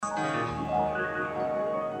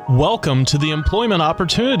Welcome to the Employment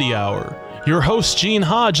Opportunity Hour. Your host, Gene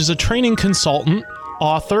Hodge, is a training consultant,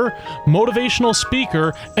 author, motivational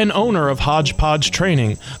speaker, and owner of Hodgepodge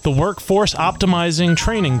Training, the workforce optimizing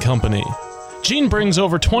training company. Gene brings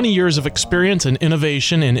over 20 years of experience and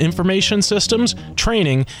innovation in information systems,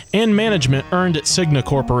 training, and management earned at Cigna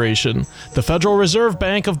Corporation, the Federal Reserve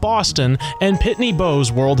Bank of Boston, and Pitney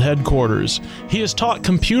Bowes World Headquarters. He has taught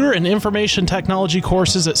computer and information technology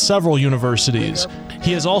courses at several universities.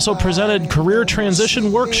 He has also presented career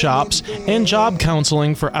transition workshops and job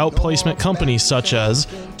counseling for outplacement companies such as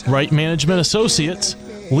Wright Management Associates,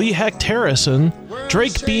 Lee Hecht Harrison,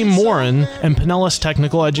 Drake Beam Warren, and Pinellas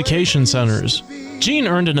Technical Education Centers. Gene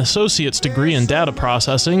earned an associate's degree in data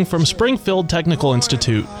processing from Springfield Technical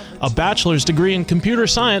Institute, a bachelor's degree in computer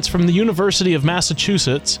science from the University of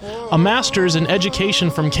Massachusetts, a master's in education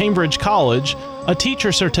from Cambridge College, a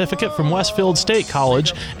teacher certificate from Westfield State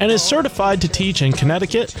College, and is certified to teach in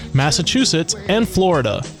Connecticut, Massachusetts, and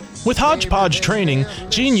Florida. With Hodgepodge Training,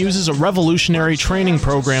 Gene uses a revolutionary training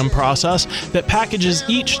program process that packages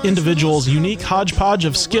each individual's unique hodgepodge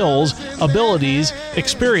of skills, abilities,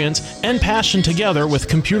 experience, and passion together with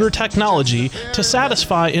computer technology to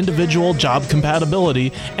satisfy individual job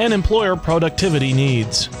compatibility and employer productivity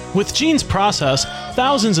needs. With Gene's process,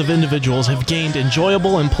 thousands of individuals have gained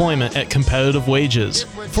enjoyable employment at competitive wages.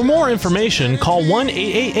 For more information, call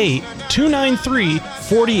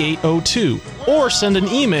 1-888-293-4802 or send an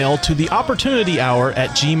email to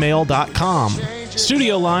theopportunityhour@gmail.com.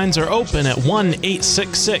 Studio lines are open at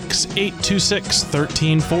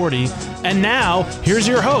 1-866-826-1340. And now, here's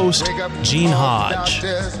your host, Gene Hodge.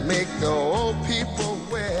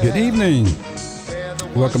 Good evening.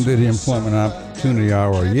 Welcome to the Employment Opportunity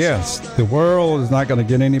Hour. Yes, the world is not going to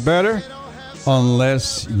get any better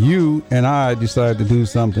unless you and I decide to do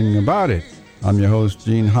something about it. I'm your host,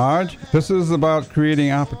 Gene Hodge. This is about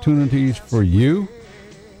creating opportunities for you,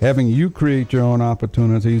 having you create your own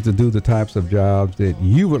opportunities to do the types of jobs that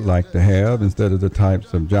you would like to have instead of the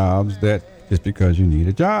types of jobs that just because you need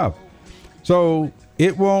a job. So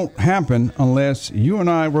it won't happen unless you and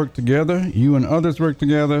I work together, you and others work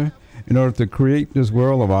together in order to create this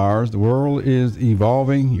world of ours. The world is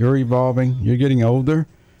evolving, you're getting older,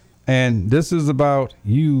 and this is about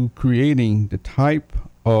you creating the type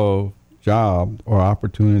of job or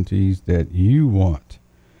opportunities that you want.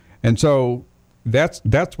 And so that's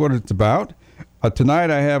what it's about.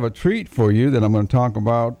 Tonight I have a treat for you that I'm going to talk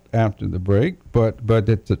about after the break, but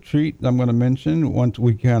it's a treat I'm going to mention once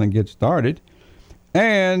we kind of get started.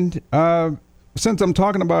 And since I'm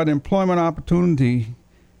talking about employment opportunity,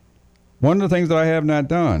 one of the things that I have not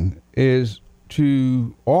done is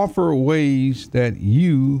to offer ways that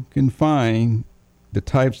you can find the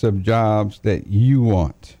types of jobs that you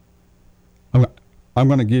want. I'm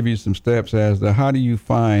going to give you some steps as to how do you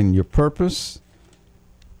find your purpose,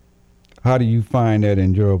 how do you find that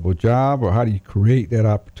enjoyable job, or how do you create that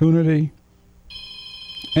opportunity,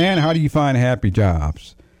 and how do you find happy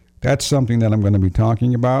jobs. That's something that I'm going to be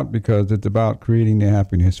talking about because it's about creating the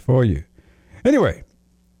happiness for you. Anyway,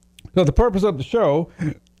 so the purpose of the show,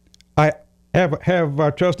 I have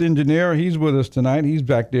our trust engineer. He's with us tonight. He's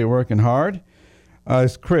back there working hard.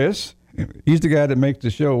 It's Chris. He's the guy that makes the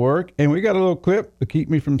show work. And we got a little clip to keep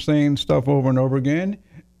me from saying stuff over and over again.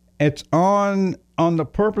 It's on the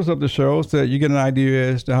purpose of the show so that you get an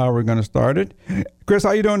idea as to how we're going to start it. Chris,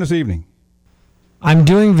 how you doing this evening? I'm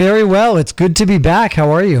doing very well. It's good to be back.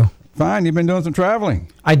 How are you? Fine. You've been doing some traveling.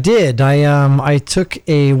 I did. I took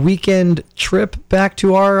a weekend trip back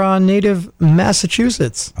to our native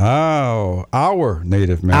Massachusetts. Oh, our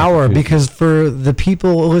native Massachusetts. Because for the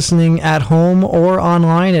people listening at home or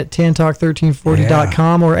online at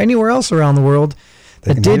tantalk1340.com or anywhere else around the world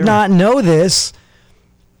that did not know this,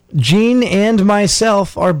 Gene and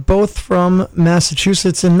myself are both from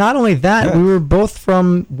Massachusetts. And not only that, we were both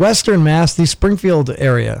from Western Mass, the Springfield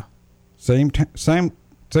area. Same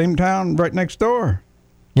town right next door.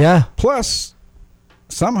 Yeah. Plus,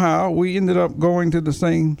 somehow we ended up going to the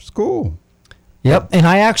same school. Yep. And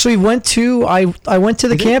I actually went to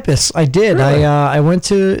the campus. I did. Really? I went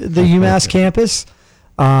to the UMass campus.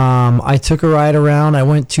 I took a ride around. I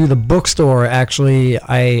went to the bookstore. Actually,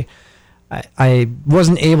 I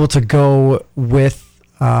wasn't able to go with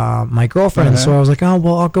my girlfriend, so I was like, oh,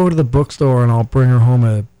 well, I'll go to the bookstore and I'll bring her home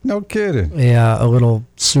a little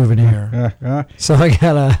souvenir. So I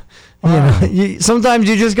gotta, sometimes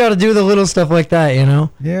you just gotta do the little stuff like that,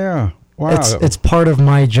 Yeah. Wow. It's part of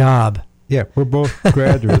my job. Yeah, we're both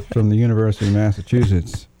graduates from the University of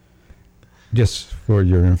Massachusetts. Just for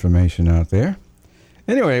your information out there.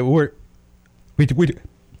 Anyway, we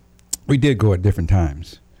did go at different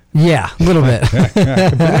times. Yeah, a little bit.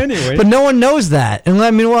 But anyway. But no one knows that. And I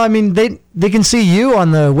mean, they can see you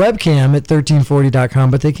on the webcam at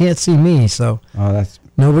 1340.com, but they can't see me, so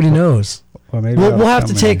nobody knows. Well, maybe We'll have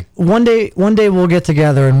to take one day we'll get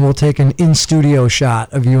together and we'll take an in-studio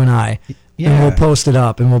shot of you and I. Yeah. And we'll post it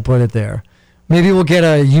up and we'll put it there. Maybe we'll get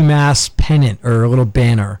a UMass pennant or a little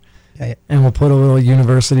banner. Yeah. And we'll put a little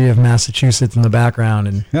University of Massachusetts in the background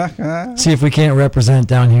and see if we can't represent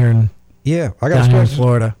down here in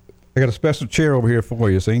Florida. I got a special chair over here for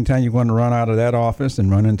you. So anytime you want to run out of that office and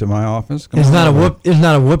run into my office, There's not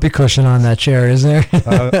a whoopee cushion on that chair, is there?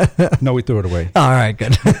 No, we threw it away. All right,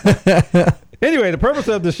 good. Anyway, the purpose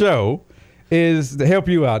of the show is to help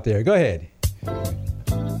you out there. Go ahead.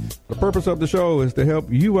 The purpose of the show is to help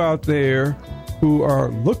you out there who are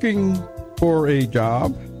looking for a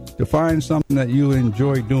job, to find something that you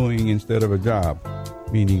enjoy doing instead of a job,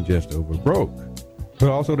 meaning just over broke. But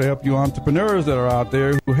also to help you entrepreneurs that are out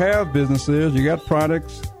there who have businesses, you got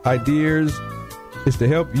products, ideas. It's to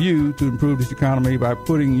help you to improve this economy by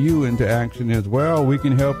putting you into action as well. We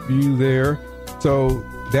can help you there. So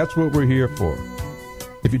that's what we're here for.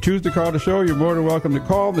 If you choose to call the show, you're more than welcome to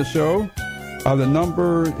call the show. The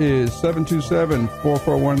number is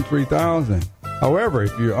 727-441-3000. However,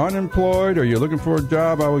 if you're unemployed or you're looking for a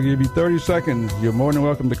job, I will give you 30 seconds. You're more than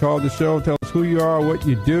welcome to call the show. Tell us who you are, what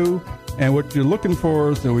you do, and what you're looking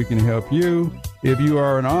for so we can help you. If you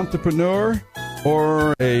are an entrepreneur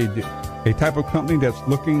or a type of company that's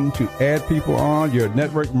looking to add people on, you're a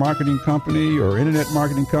network marketing company or internet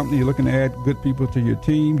marketing company, you're looking to add good people to your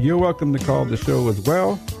team, you're welcome to call the show as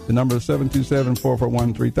well. The number is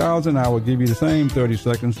 727-441-3000. I will give you the same 30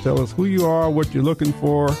 seconds. Tell us who you are, what you're looking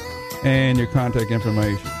for, and your contact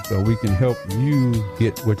information so we can help you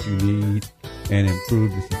get what you need and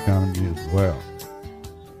improve this economy as well.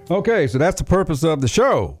 Okay, so that's the purpose of the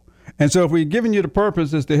show. And so if we've given you the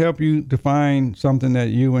purpose is to help you to find something that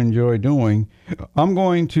you enjoy doing, I'm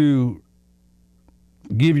going to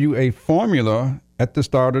give you a formula at the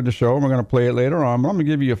start of the show. We're going to play it later on, but I'm going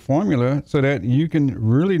to give you a formula so that you can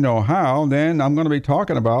really know how. Then I'm going to be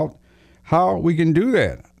talking about how we can do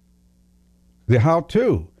that, the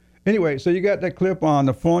how-to. Anyway, so you got that clip on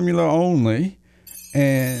the formula only.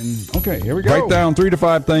 And, okay, here we go. Write down 3 to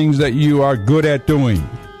 5 things that you are good at doing.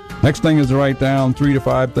 Next thing is to write down 3 to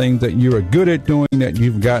 5 things that you are good at doing that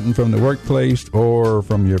you've gotten from the workplace or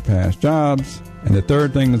from your past jobs. And the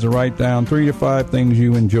third thing is to write down 3 to 5 things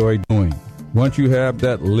you enjoy doing. Once you have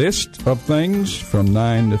that list of things from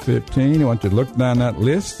 9 to 15, I want you to look down that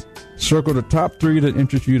list, circle the top 3 that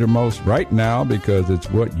interest you the most right now because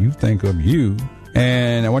it's what you think of you.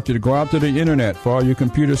 And I want you to go out to the internet. For all you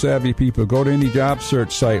computer-savvy people, go to any job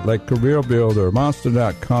search site like Career Builder,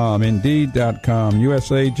 Monster.com, Indeed.com,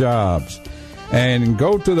 USA Jobs, and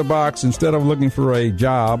go to the box. Instead of looking for a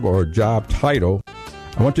job or job title,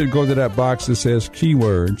 I want you to go to that box that says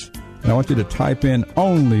keywords, and I want you to type in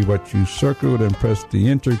only what you circled and press the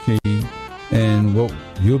Enter key, and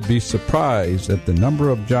you'll be surprised at the number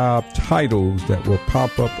of job titles that will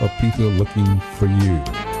pop up of people looking for you.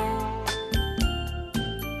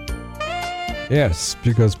 Yes,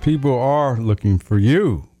 because people are looking for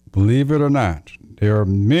you, believe it or not. There are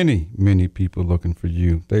many, many people looking for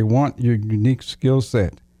you. They want your unique skill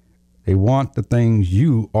set. They want the things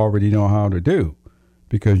you already know how to do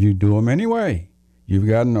because you do them anyway. You've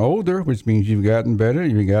gotten older, which means you've gotten better,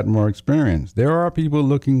 you've gotten more experience. There are people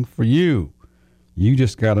looking for you. You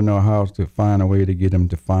just got to know how to find a way to get them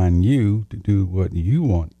to find you to do what you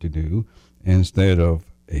want to do instead of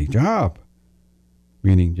a job.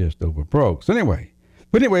 Meaning just over broke. So anyway,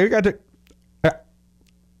 we got to.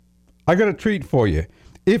 I got a treat for you.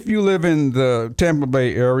 If you live in the Tampa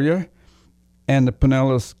Bay area and the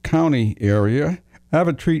Pinellas County area, I have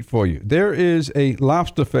a treat for you. There is a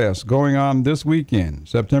Lobster Fest going on this weekend,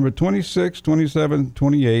 September 26th, 27th,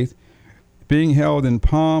 28th, being held in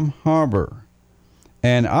Palm Harbor.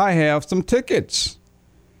 And I have some tickets.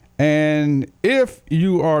 And if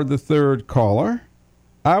you are the third caller,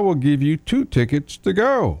 I will give you 2 tickets to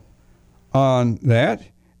go on that.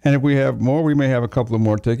 And if we have more, we may have a couple of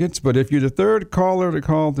more tickets. But if you're the third caller to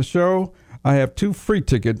call the show, I have 2 free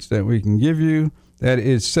tickets that we can give you. That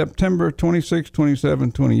is September 26,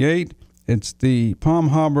 27, 28. It's the Palm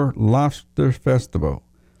Harbor Lobster Festival.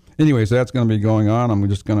 Anyways, that's going to be going on. I'm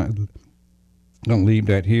just going to leave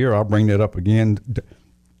that here. I'll bring that up again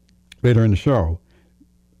later in the show.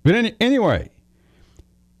 But anyway,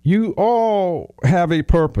 you all have a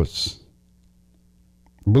purpose,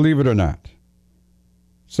 believe it or not.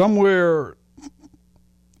 Somewhere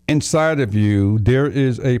inside of you, there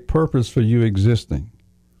is a purpose for you existing.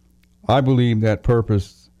 I believe that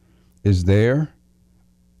purpose is there.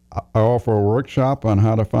 I offer a workshop on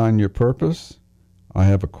how to find your purpose. I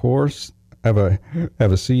have a course, have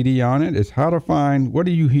a CD on it. It's how to find what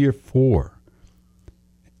are you here for.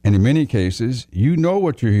 And in many cases, you know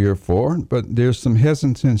what you're here for, but there's some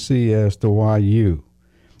hesitancy as to why you.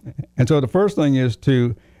 And so the first thing is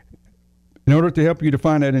in order to help you to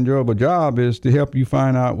find that enjoyable job is to help you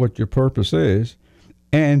find out what your purpose is.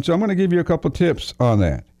 And so I'm going to give you a couple tips on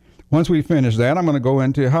that. Once we finish that, I'm going to go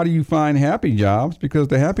into how do you find happy jobs, because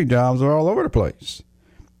the happy jobs are all over the place.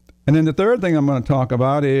 And then the third thing I'm going to talk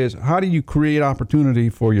about is how do you create opportunity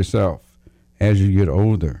for yourself as you get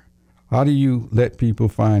older? How do you let people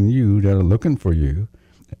find you that are looking for you?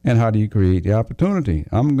 And how do you create the opportunity?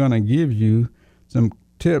 I'm going to give you some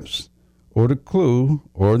tips or the clue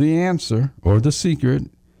or the answer or the secret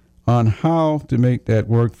on how to make that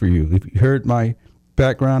work for you. If you heard my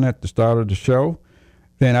background at the start of the show,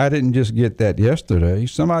 then I didn't just get that yesterday.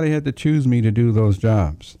 Somebody had to choose me to do those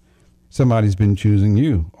jobs. Somebody's been choosing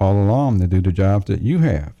you all along to do the jobs that you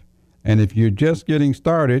have. And if you're just getting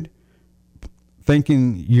started,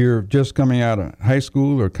 thinking you're just coming out of high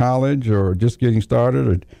school or college or just getting started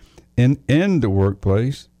or in the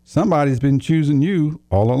workplace, somebody's been choosing you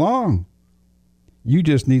all along. You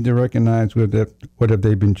just need to recognize what have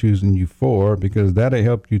they been choosing you for, because that'll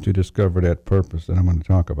help you to discover that purpose that I'm going to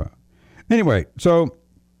talk about. Anyway, so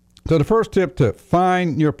the first tip to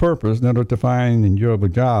find your purpose, in order to find an enjoyable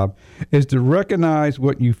job, is to recognize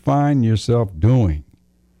what you find yourself doing.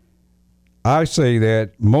 I say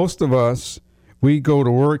that most of us, we go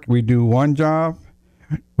to work, we do one job.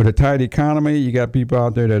 With a tight economy, you got people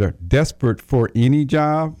out there that are desperate for any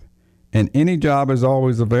job, and any job is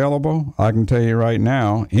always available. I can tell you right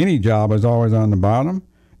now, any job is always on the bottom.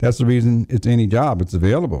 That's the reason it's any job. It's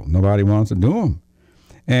available. Nobody wants to do them.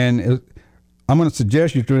 And I'm going to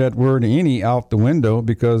suggest you throw that word any out the window,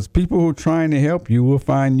 because people who are trying to help you will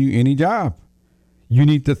find you any job. You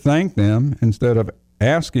need to thank them instead of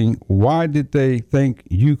asking why did they think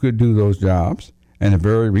you could do those jobs. And the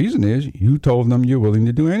very reason is you told them you're willing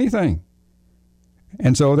to do anything.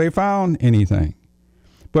 And so they found anything.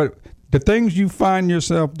 But the things you find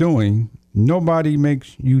yourself doing, nobody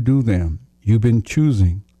makes you do them. You've been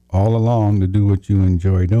choosing all along to do what you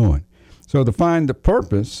enjoy doing. So to find the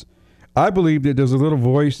purpose, I believe that there's a little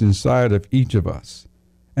voice inside of each of us.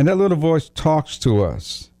 And that little voice talks to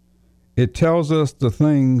us. It tells us the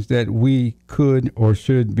things that we could or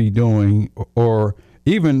should be doing, or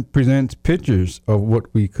even presents pictures of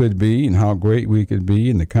what we could be and how great we could be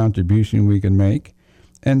and the contribution we can make.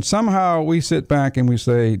 And somehow we sit back and we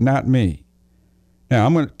say, not me. Now,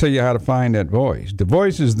 I'm going to tell you how to find that voice. The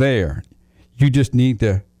voice is there. You just need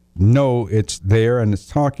to know it's there and it's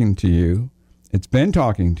talking to you. It's been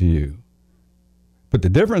talking to you. But the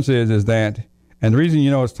difference is that, and the reason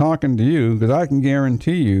you know it's talking to you, because I can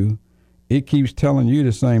guarantee you, it keeps telling you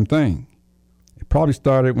the same thing. It probably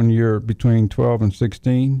started when you're between 12 and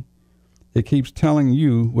 16. It keeps telling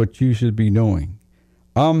you what you should be doing.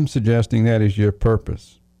 I'm suggesting that is your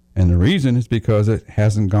purpose. And the reason is because it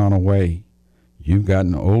hasn't gone away. You've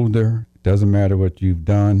gotten older. It doesn't matter what you've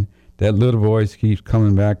done. That little voice keeps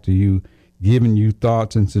coming back to you, giving you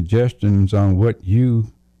thoughts and suggestions on what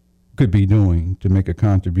you could be doing to make a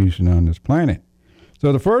contribution on this planet.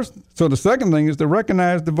 So the second thing is to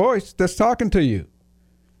recognize the voice that's talking to you.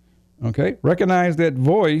 Okay? Recognize that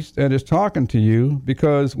voice that is talking to you,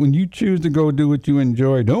 because when you choose to go do what you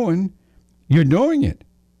enjoy doing, you're doing it.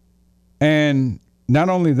 And not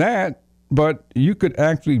only that, but you could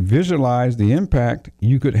actually visualize the impact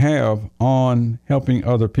you could have on helping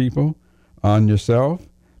other people, on yourself,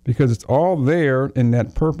 because it's all there in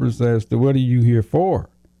that purpose as to what are you here for.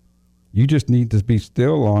 You just need to be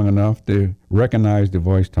still long enough to recognize the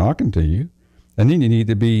voice talking to you. And then you need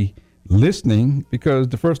to be listening, because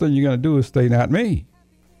the first thing you're going to do is say, not me.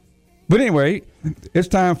 But anyway, it's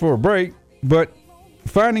time for a break. But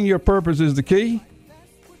finding your purpose is the key.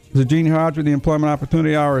 This is Gene Hodge with the Employment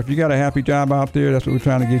Opportunity Hour. If you got a happy job out there, that's what we're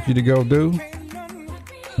trying to get you to go do.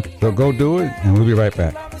 So go do it, and we'll be right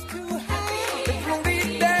back.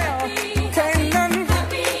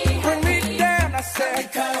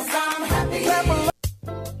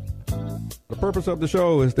 The purpose of the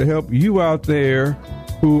show is to help you out there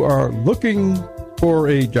who are looking for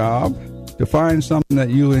a job to find something that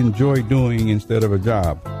you enjoy doing instead of a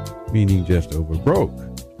job, meaning just over broke.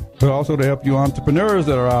 But also to help you entrepreneurs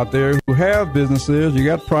that are out there who have businesses, you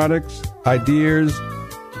got products, ideas.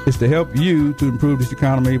 It's to help you to improve this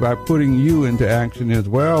economy by putting you into action as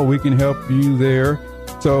well. We can help you there.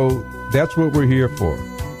 So that's what we're here for.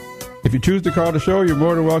 If you choose to call the show, you're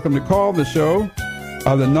more than welcome to call the show.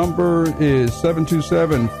 The number is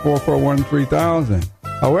 727-441-3000.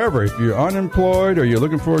 However, if you're unemployed or you're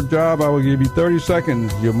looking for a job, I will give you 30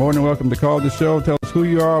 seconds. You're more than welcome to call the show. Tell us who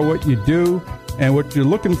you are, what you do, and what you're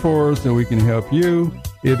looking for so we can help you.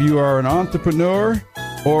 If you are an entrepreneur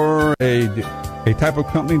or a type of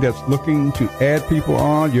company that's looking to add people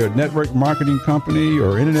on, you're a network marketing company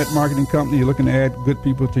or internet marketing company, you're looking to add good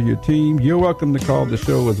people to your team, you're welcome to call the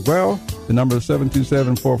show as well. The number is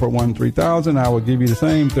 727-441-3000. I will give you the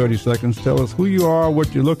same 30 seconds. Tell us who you are,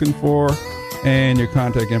 what you're looking for, and your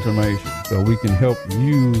contact information so we can help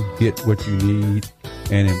you get what you need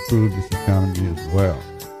and improve this economy as well.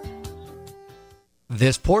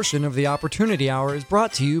 This portion of the Opportunity Hour is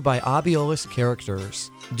brought to you by Abiolus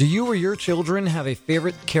Characters. Do you or your children have a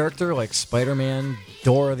favorite character like Spider-Man,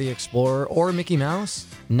 Dora the Explorer, or Mickey Mouse?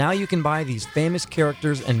 Now you can buy these famous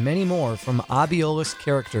characters and many more from Abiolus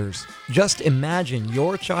Characters. Just imagine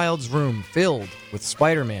your child's room filled with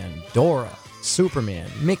Spider-Man, Dora, Superman,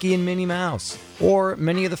 Mickey and Minnie Mouse, or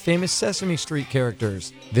many of the famous Sesame Street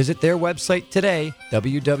characters. Visit their website today,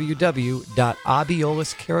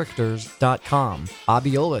 www.abioluscharacters.com.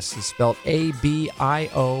 Abiolus is spelled A-B-I-O-L-A-S.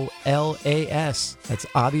 That's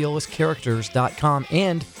abioluscharacters.com,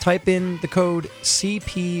 and type in the code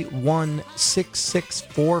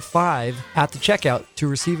CP16645 at the checkout to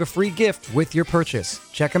receive a free gift with your purchase.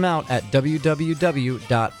 Check them out at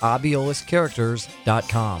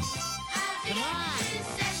www.abioluscharacters.com.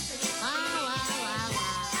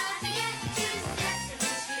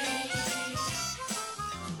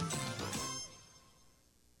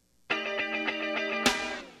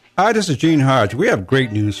 Hi, this is Gene Hodge. We have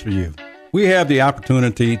great news for you. We have the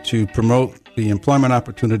opportunity to promote the Employment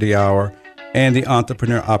Opportunity Hour and the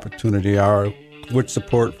Entrepreneur Opportunity Hour with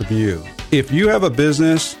support from you. If you have a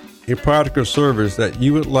business, a product or service that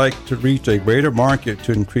you would like to reach a greater market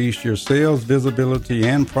to increase your sales, visibility,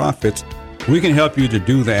 and profits, we can help you to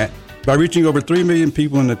do that by reaching over 3 million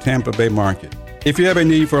people in the Tampa Bay market. If you have a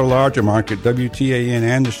need for a larger market, WTAN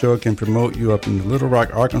and the show can promote you up in the Little Rock,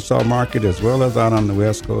 Arkansas market, as well as out on the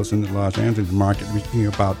West Coast in the Los Angeles market, reaching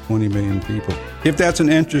about 20 million people. If that's an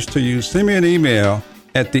interest to you, send me an email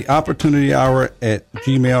at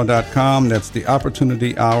theopportunityhour@gmail.com. That's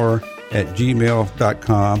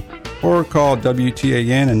theopportunityhour@gmail.com. Or call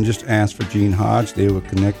WTAN and just ask for Gene Hodge. They will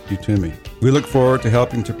connect you to me. We look forward to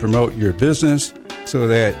helping to promote your business so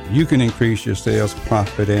that you can increase your sales,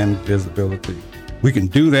 profit, and visibility. We can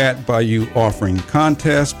do that by you offering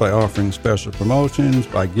contests, by offering special promotions,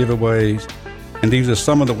 by giveaways. And these are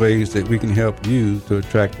some of the ways that we can help you to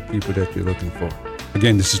attract the people that you're looking for.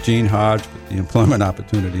 Again, this is Gene Hodge with the Employment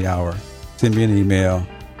Opportunity Hour. Send me an email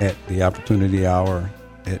at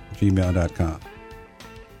theopportunityhour@gmail.com.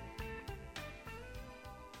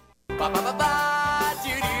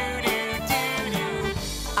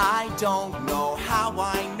 I don't know how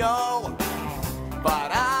I know,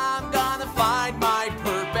 but I'm gonna find my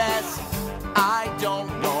purpose. I don't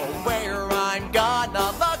know where I'm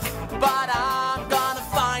gonna look, but I'm gonna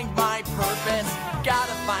find my purpose.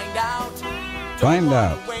 Gotta find out. Find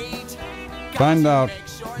out. Find out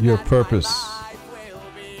your purpose.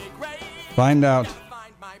 Find out.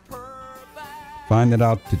 Find it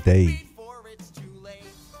out today.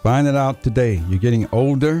 Find it out today. You're getting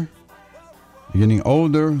older. You're getting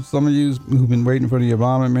older. Some of you who've been waiting for the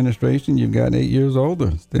Obama administration, you've got 8 years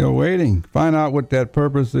older, still waiting. Find out what that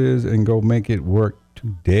purpose is and go make it work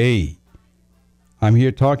today. I'm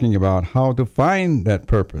here talking about how to find that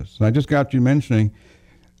purpose. I just got you mentioning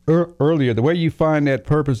earlier, the way you find that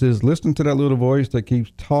purpose is listen to that little voice that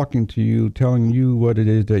keeps talking to you, telling you what it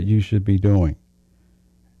is that you should be doing.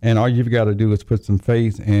 And all you've got to do is put some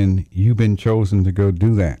faith in you've been chosen to go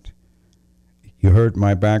do that. You heard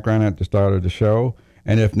my background at the start of the show.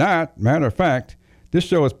 And if not, matter of fact, this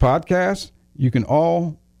show is podcast. You can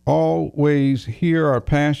always hear our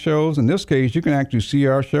past shows. In this case, you can actually see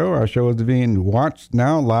our show. Our show is being watched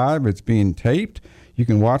now live. It's being taped. You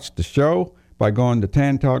can watch the show by going to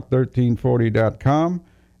tantalk1340.com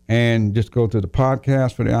and just go to the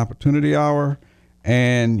podcast for the Opportunity Hour,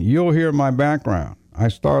 and you'll hear my background. I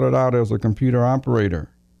started out as a computer operator,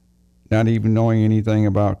 not even knowing anything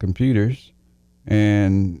about computers,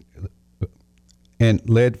 and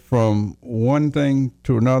led from one thing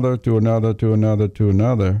to another, to another, to another, to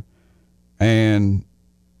another. And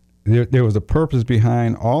there was a purpose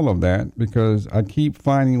behind all of that, because I keep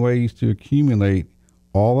finding ways to accumulate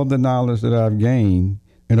all of the knowledge that I've gained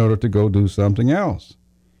in order to go do something else.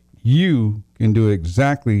 You can do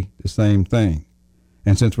exactly the same thing.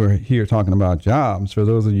 And since we're here talking about jobs, for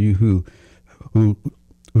those of you who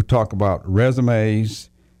talk about resumes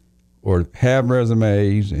or have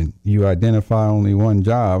resumes and you identify only one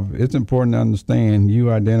job, it's important to understand you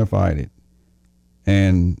identified it.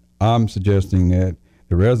 And I'm suggesting that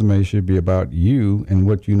the resume should be about you and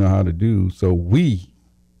what you know how to do, so we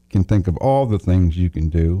can think of all the things you can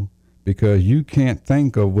do, because you can't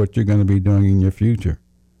think of what you're going to be doing in your future.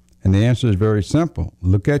 And the answer is very simple.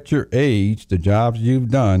 Look at your age, the jobs you've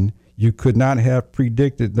done. You could not have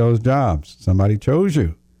predicted those jobs. Somebody chose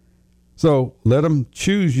you. So let them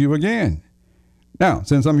choose you again. Now,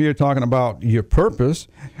 since I'm here talking about your purpose,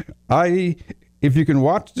 if you can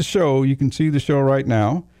watch the show, you can see the show right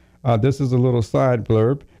now. This is a little side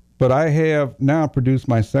blurb, but I have now produced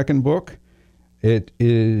my second book.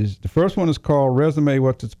 The first one is called Resume,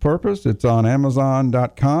 What's Its Purpose? It's on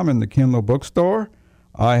Amazon.com and the Kindle bookstore.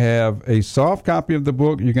 I have a soft copy of the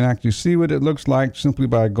book. You can actually see what it looks like simply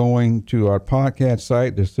by going to our podcast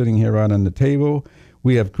site. They're sitting here right on the table.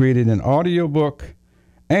 We have created an audio book,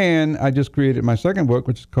 and I just created my second book,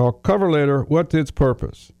 which is called Cover Letter, What's Its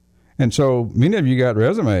Purpose? And so many of you got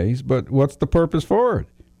resumes, but what's the purpose for it?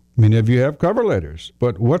 Many of you have cover letters,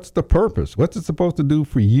 but what's the purpose? What's it supposed to do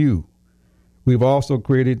for you? We've also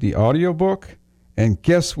created the audio book, and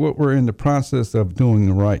guess what we're in the process of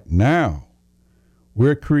doing right now?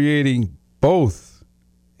 We're creating both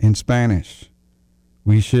in Spanish.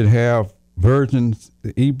 We should have versions,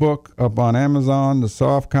 the ebook up on Amazon, the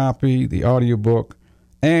soft copy, the audiobook,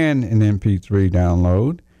 and an MP3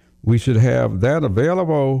 download. We should have that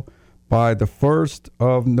available by the 1st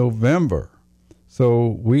of November.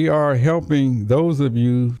 So we are helping those of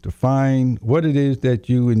you to find what it is that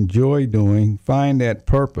you enjoy doing, find that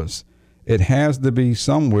purpose. It has to be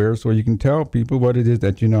somewhere so you can tell people what it is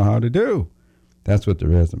that you know how to do. That's what the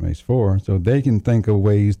resume is for, so they can think of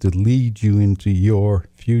ways to lead you into your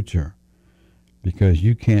future, because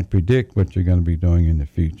you can't predict what you're going to be doing in the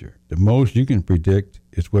future. The most you can predict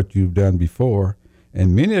is what you've done before,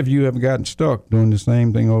 and many of you have gotten stuck doing the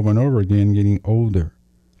same thing over and over again, getting older,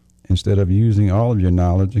 instead of using all of your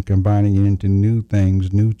knowledge and combining it into new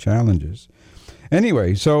things, new challenges.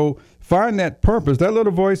 Anyway, so find that purpose. That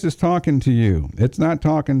little voice is talking to you. It's not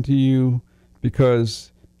talking to you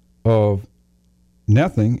because of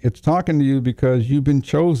nothing. It's talking to you because you've been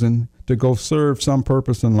chosen to go serve some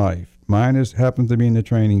purpose in life. Mine happens to be in the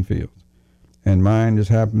training field. And mine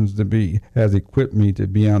just has equipped me to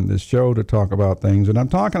be on this show to talk about things that I'm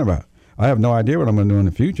talking about. I have no idea what I'm going to do in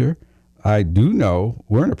the future. I do know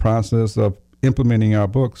we're in the process of implementing our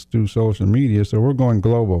books through social media, so we're going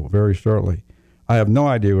global very shortly. I have no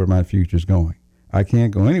idea where my future is going. I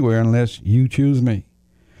can't go anywhere unless you choose me.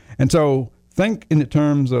 And so think in the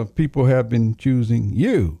terms of people have been choosing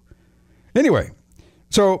you. Anyway,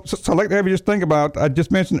 so I'd like to have you just think about, I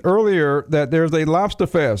just mentioned earlier that there's a lobster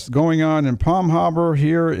fest going on in Palm Harbor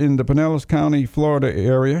here in the Pinellas County, Florida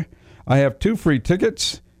area. I have 2 free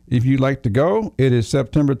tickets. If you'd like to go, it is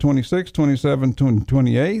September 26th, 27th, and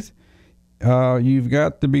 28th. You've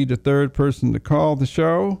got to be the third person to call the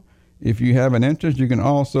show. If you have an interest, you can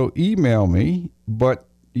also email me, but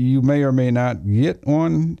you may or may not get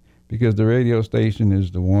one because the radio station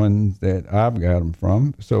is the one that I've got them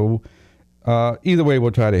from. So either way,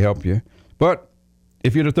 we'll try to help you. But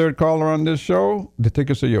if you're the third caller on this show, the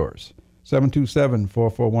tickets are yours.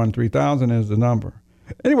 727-441-3000 is the number.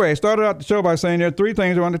 Anyway, I started out the show by saying there are 3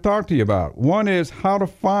 things I want to talk to you about. One is how to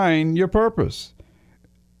find your purpose.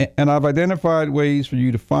 And I've identified ways for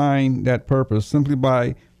you to find that purpose simply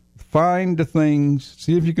by find the things,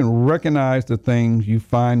 see if you can recognize the things you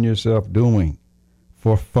find yourself doing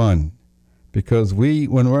for fun. Because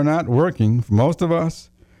when we're not working, for most of us,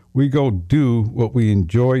 we go do what we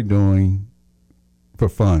enjoy doing for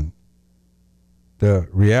fun. The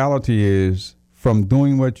reality is, from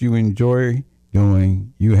doing what you enjoy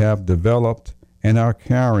doing, you have developed and are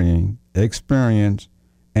carrying experience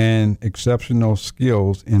and exceptional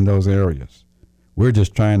skills in those areas. We're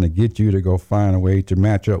just trying to get you to go find a way to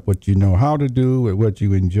match up what you know how to do with what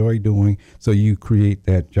you enjoy doing so you create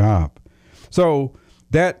that job. So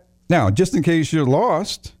that, now, just in case you're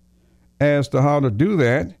lost as to how to do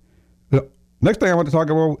that, the next thing I want to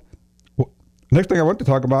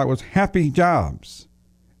talk about was happy jobs.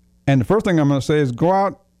 And the first thing I'm going to say is go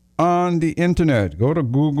out on the internet, go to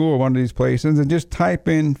Google or one of these places and just type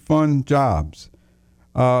in fun jobs.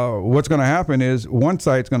 What's going to happen is one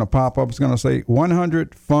site's going to pop up. It's going to say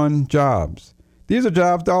 100 fun jobs. These are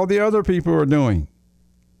jobs that all the other people are doing.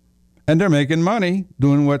 And they're making money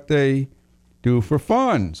doing what they do for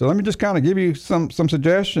fun. So let me just kind of give you some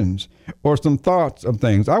suggestions or some thoughts of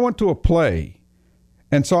things. I went to a play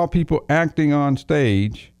and saw people acting on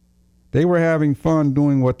stage. They were having fun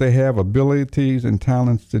doing what they have abilities and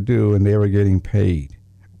talents to do, and they were getting paid.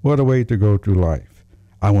 What a way to go through life.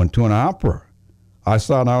 I went to an opera. I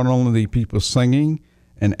saw not only the people singing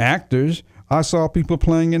and actors, I saw people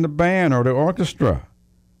playing in the band or the orchestra.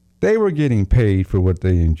 They were getting paid for what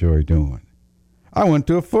they enjoy doing. I went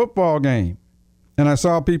to a football game, and I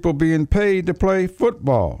saw people being paid to play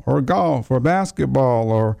football or golf or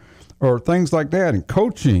basketball or things like that, and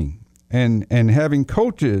coaching and having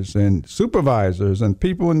coaches and supervisors and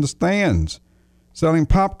people in the stands selling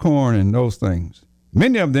popcorn and those things.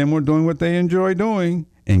 Many of them were doing what they enjoy doing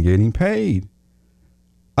and getting paid.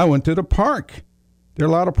 I went to the park. There are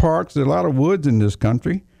a lot of parks, there are a lot of woods in this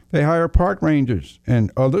country. They hire park rangers and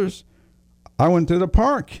others. I went to the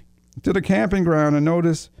park, to the camping ground, and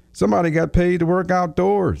noticed somebody got paid to work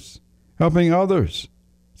outdoors, helping others.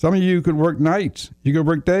 Some of you could work nights, you could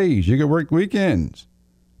work days, you could work weekends,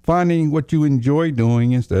 finding what you enjoy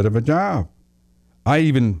doing instead of a job.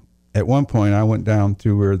 At one point, I went down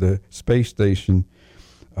to where the space station,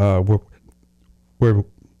 where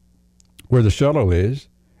the shuttle is,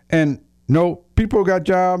 and people got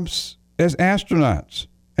jobs as astronauts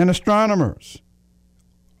and astronomers,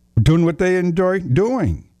 doing what they enjoy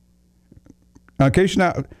doing. Now,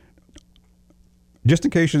 just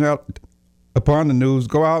in case you're not upon the news,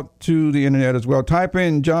 go out to the internet as well. Type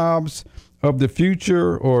in jobs of the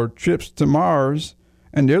future or trips to Mars,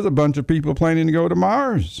 and there's a bunch of people planning to go to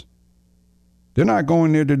Mars. They're not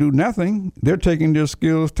going there to do nothing. They're taking their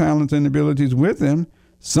skills, talents, and abilities with them.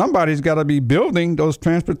 Somebody's got to be building those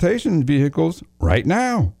transportation vehicles right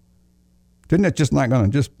now. Then that's just not going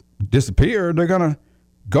to just disappear. They're going to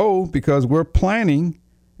go because we're planning,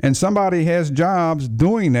 and somebody has jobs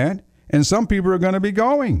doing that, and some people are going to be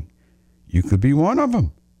going. You could be one of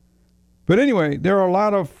them. But anyway, there are a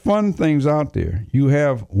lot of fun things out there. You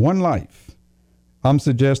have one life. I'm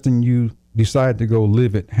suggesting you decide to go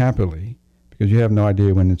live it happily because you have no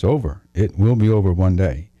idea when it's over. It will be over one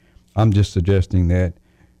day. I'm just suggesting that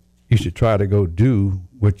you should try to go do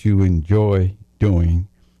what you enjoy doing,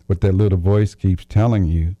 what that little voice keeps telling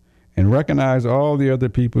you, and recognize all the other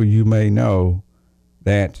people you may know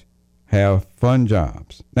that have fun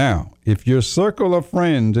jobs. Now, if your circle of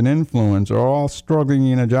friends and influence are all struggling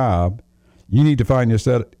in a job, you need to find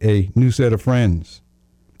a new set of friends.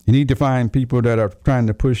 You need to find people that are trying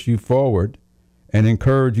to push you forward and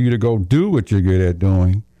encourage you to go do what you're good at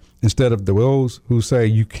doing instead of those who say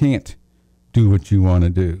you can't do what you want to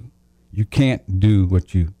do. You can't do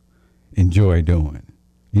what you enjoy doing.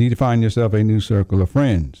 You need to find yourself a new circle of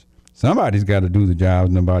friends. Somebody's got to do the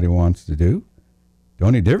jobs nobody wants to do. The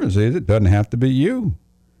only difference is it doesn't have to be you.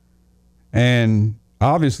 And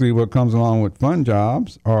obviously what comes along with fun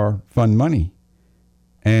jobs are fun money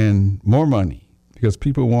and more money because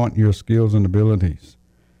people want your skills and abilities.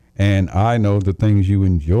 And I know the things you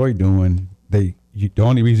enjoy doing, the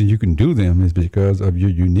only reason you can do them is because of your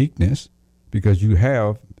uniqueness, because you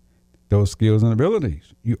have those skills and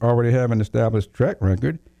abilities. You already have an established track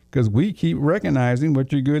record because we keep recognizing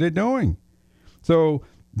what you're good at doing. So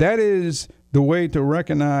that is the way to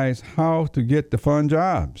recognize how to get the fun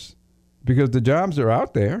jobs, because the jobs are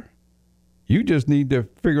out there. You just need to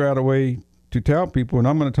figure out a way to tell people, and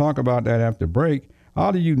I'm going to talk about that after break.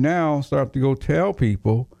 How do you now start to go tell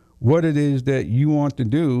people what it is that you want to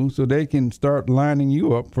do so they can start lining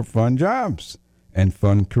you up for fun jobs and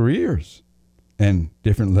fun careers and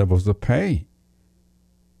different levels of pay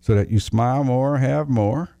so that you smile more, have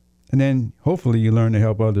more, and then hopefully you learn to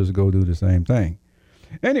help others go do the same thing.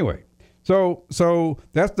 Anyway, so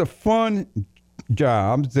that's the fun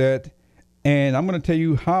jobs and I'm going to tell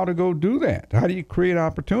you how to go do that. How do you create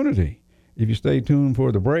opportunity? If you stay tuned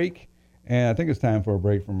for the break, and I think it's time for a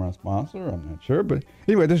break from our sponsor. I'm not sure. But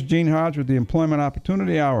anyway, this is Gene Hodge with the Employment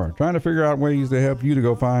Opportunity Hour, trying to figure out ways to help you to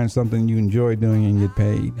go find something you enjoy doing and get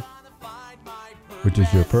paid, which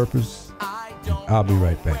is your purpose. I'll be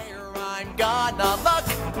right back. I'm gonna look,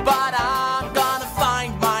 but I'm gonna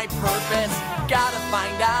find my purpose. Gotta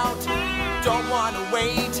find out, don't wanna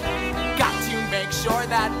wait. Got to make sure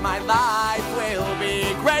that my life will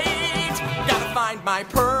be great. Gotta find my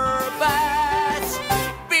purpose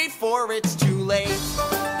before it's too late. He's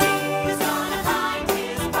gonna find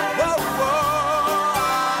his purpose. Whoa, whoa,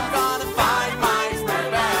 I'm gonna find my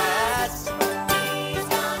purpose. He's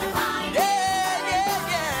gonna find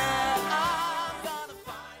I'm gonna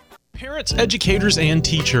find. Parents, educators, and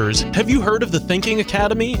teachers, have you heard of the Thinking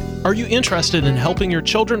Academy? Are you interested in helping your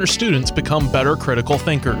children or students become better critical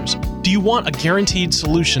thinkers? Do you want a guaranteed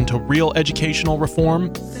solution to real educational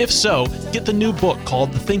reform? If so, get the new book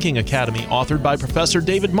called The Thinking Academy, authored by Professor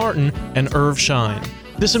David Martin and Irv Schein.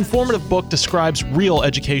 This informative book describes real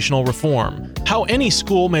educational reform, how any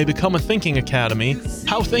school may become a thinking academy,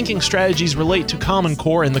 how thinking strategies relate to Common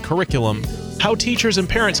Core in the curriculum, how teachers and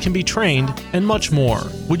parents can be trained, and much more.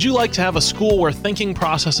 Would you like to have a school where thinking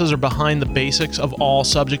processes are behind the basics of all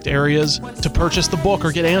subject areas? To purchase the book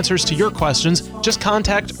or get answers to your questions, just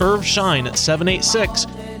contact Irv Schein at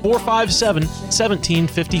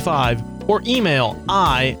 786-457-1755 or email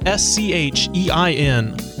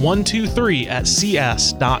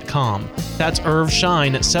ISCHEIN123@cs.com. That's Irv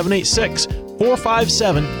Schein at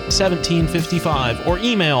 786-457-1755 or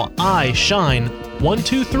email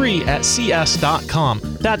ISHEIN123@cs.com.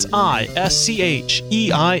 That's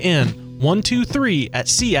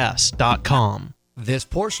ISCHEIN123@cs.com. This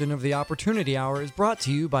portion of the Opportunity Hour is brought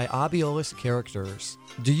to you by Obiolus Characters.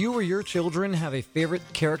 Do you or your children have a favorite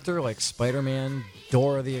character like Spider-Man,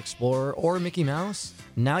 Dora the Explorer, or Mickey Mouse?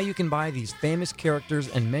 Now you can buy these famous characters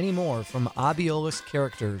and many more from Obiolus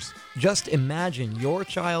Characters. Just imagine your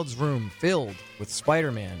child's room filled with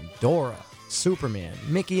Spider-Man, Dora, Superman,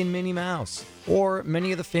 Mickey and Minnie Mouse, or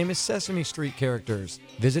many of the famous Sesame Street characters.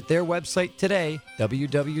 Visit their website today,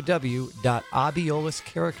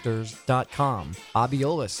 www.obioluscharacters.com.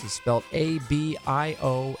 Obiolus is spelled A-B-I-O-L-A-S.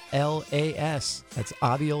 That's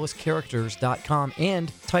obioluscharacters.com,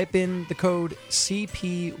 and type in the code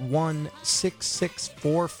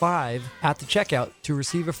CP16645 at the checkout to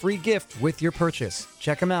receive a free gift with your purchase.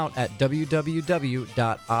 Check them out at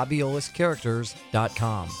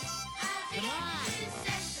www.obioluscharacters.com.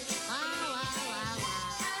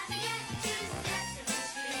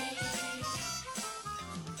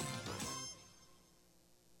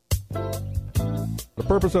 The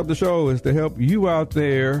purpose of the show is to help you out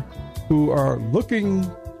there who are looking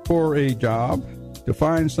for a job to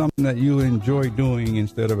find something that you enjoy doing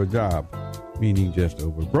instead of a job, meaning just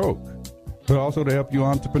over broke. But also to help you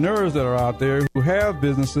entrepreneurs that are out there who have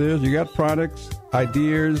businesses, you got products,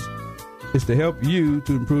 ideas. It's to help you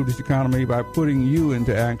to improve this economy by putting you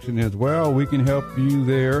into action as well. We can help you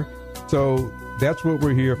there. So that's what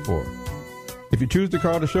we're here for. If you choose to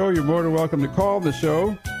call the show, you're more than welcome to call the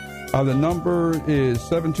show. The number is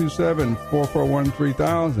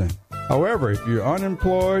 727-441-3000. However, if you're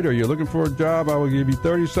unemployed or you're looking for a job, I will give you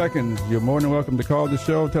 30 seconds. You're more than welcome to call the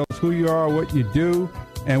show. Tell us who you are, what you do,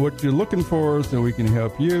 and what you're looking for so we can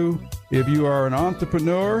help you. If you are an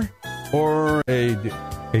entrepreneur or a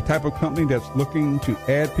type of company that's looking to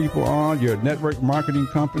add people on, you're a network marketing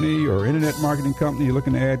company or internet marketing company, you're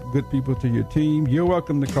looking to add good people to your team, you're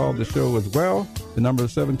welcome to call the show as well. The number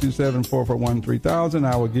is 727-441-3000.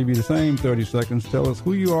 I will give you the same 30 seconds. Tell us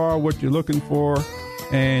who you are, what you're looking for,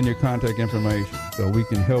 and your contact information so we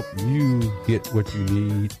can help you get what you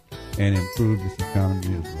need and improve this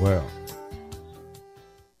economy as well.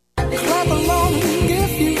 Clap along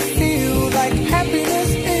if you feel like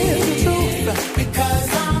happiness is the truth. Because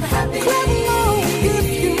I'm happy. Clap along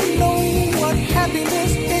if you know what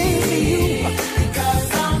happiness is to you.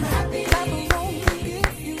 Because I'm happy. Clap along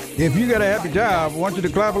if you got a happy job, I want you to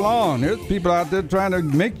clap along. There's people out there trying to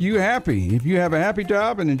make you happy. If you have a happy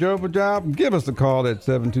job, an enjoyable job, give us a call at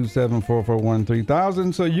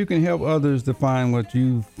 727-441-3000 so you can help others to find what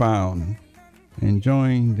you found. And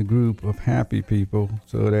join the group of happy people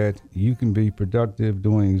so that you can be productive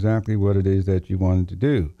doing exactly what it is that you wanted to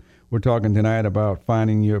do. We're talking tonight about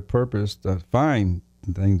finding your purpose, to find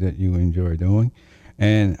things that you enjoy doing,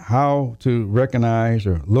 and how to recognize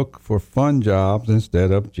or look for fun jobs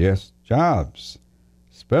instead of just jobs,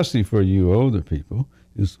 especially for you older people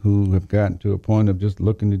who have gotten to a point of just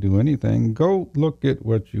looking to do anything. Go look at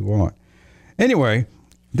what you want. Anyway,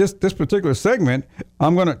 this particular segment,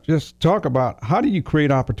 I'm going to just talk about how do you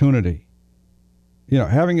create opportunity. You know,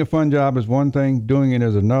 having a fun job is one thing, doing it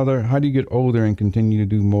is another. How do you get older and continue to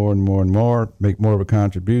do more and more and more, make more of a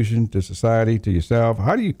contribution to society, to yourself?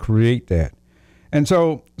 How do you create that? And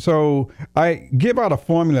so I give out a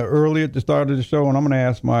formula early at the start of the show, and I'm going to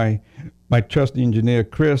ask my trusty engineer,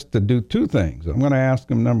 Chris, to do two things. I'm going to ask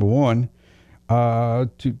him, number one,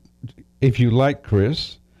 if you like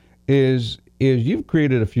Chris, is you've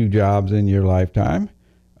created a few jobs in your lifetime.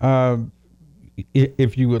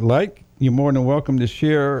 If you would like, you're more than welcome to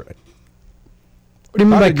share. What do you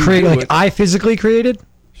mean by create? Like I physically created?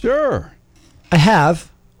 Sure. I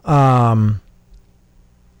have. Wow.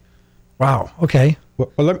 Okay.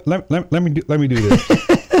 Well, let me do this.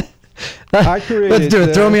 I created. Let's do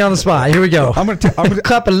it. Throw me on the spot. Here we go. I'm gonna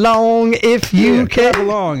clap along if you can. Clap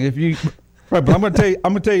along if you. Right, but I'm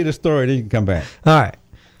gonna tell you the story. Then you can come back. All right.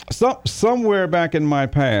 Somewhere back in my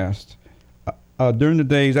past, during the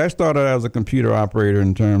days I started as a computer operator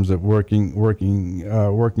in terms of working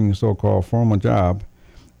a so-called formal job,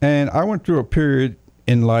 and I went through a period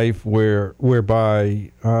in life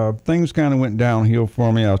whereby things kind of went downhill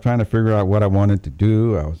for me. I was trying to figure out what I wanted to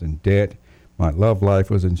do. I was in debt. My love life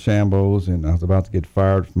was in shambles, and I was about to get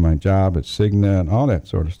fired from my job at Cigna and all that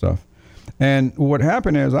sort of stuff. And what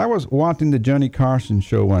happened is I was watching the Johnny Carson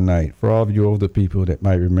show one night. For all of you older people that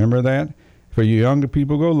might remember that. For you younger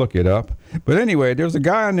people, go look it up. But anyway, there's a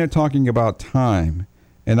guy on there talking about time.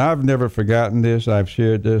 And I've never forgotten this. I've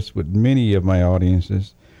shared this with many of my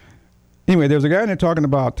audiences. Anyway, there's a guy in there talking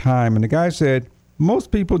about time. And the guy said,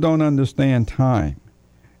 most people don't understand time.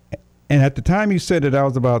 And at the time he said it, I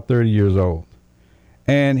was about 30 years old.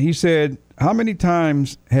 And he said, how many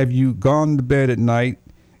times have you gone to bed at night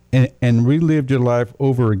and relived your life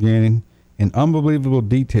over again in unbelievable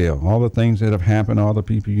detail, all the things that have happened, all the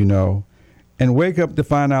people you know, and wake up to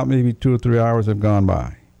find out maybe 2 or 3 hours have gone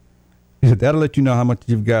by? He said, that'll let you know how much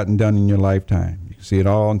you've gotten done in your lifetime. You can see it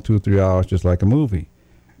all in 2 or 3 hours, just like a movie.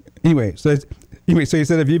 Anyway, so he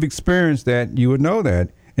said if you've experienced that, you would know that.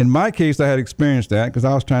 In my case, I had experienced that because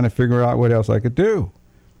I was trying to figure out what else I could do.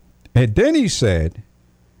 And then he said,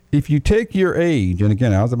 if you take your age, and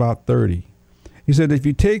again, I was about 30, he said, if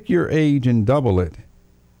you take your age and double it,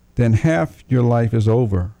 then half your life is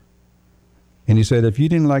over. And he said, if you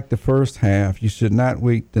didn't like the first half, you should not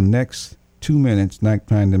wait the next 2 minutes not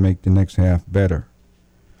trying to make the next half better.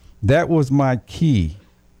 That was my key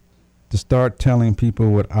to start telling people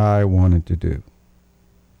what I wanted to do.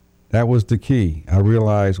 That was the key. I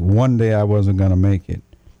realized one day I wasn't going to make it.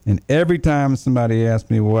 And every time somebody asked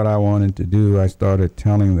me what I wanted to do, I started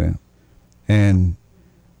telling them. And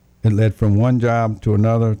it led from one job to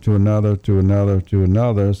another, to another, to another, to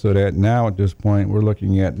another, so that now at this point we're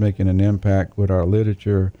looking at making an impact with our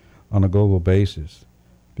literature on a global basis,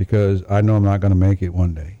 because I know I'm not going to make it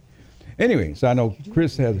one day. Anyway, so I know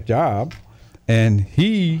Chris has a job, and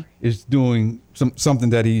he is doing something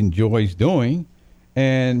that he enjoys doing.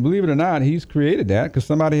 And believe it or not, he's created that because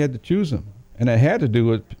somebody had to choose him. And it had to do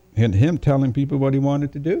with him telling people what he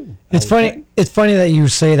wanted to do. It's funny. It's funny that you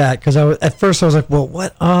say that, because at first I was like, well,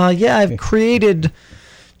 what? Yeah, I've created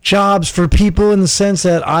jobs for people in the sense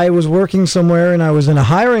that I was working somewhere and I was in a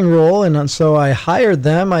hiring role, and so I hired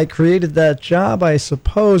them. I created that job, I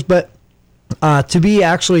suppose. But to be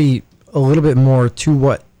actually a little bit more to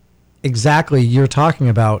what exactly you're talking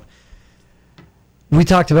about, we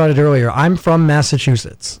talked about it earlier. I'm from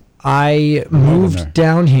Massachusetts. I moved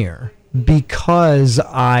down here because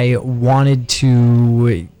I wanted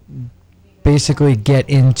to basically get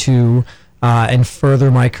into and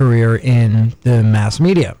further my career in the mass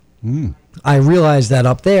media. I realized that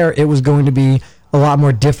up there it was going to be a lot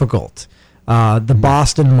more difficult. The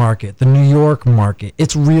Boston market, the New York market,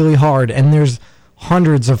 it's really hard, and there's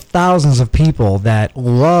hundreds of thousands of people that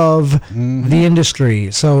love the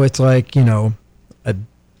industry. So it's like, you're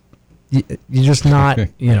just not,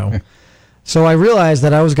 So I realized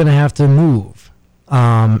that I was going to have to move.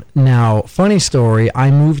 Now, funny story,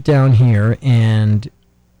 I moved down here, and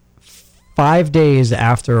 5 days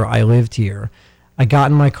after I lived here, I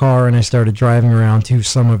got in my car and I started driving around to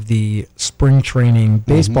some of the spring training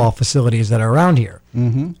baseball facilities that are around here.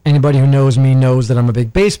 Anybody who knows me knows that I'm a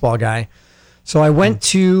big baseball guy. So I went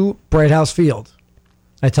to Bright House Field.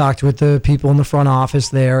 I talked with the people in the front office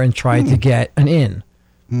there and tried to get an in.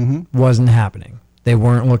 Wasn't happening. They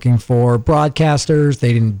weren't looking for broadcasters.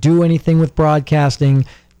 They didn't do anything with broadcasting.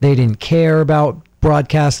 They didn't care about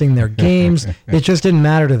broadcasting their games. It just didn't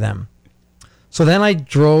matter to them. So then I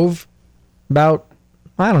drove about,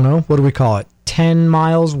 I don't know, what do we call it, 10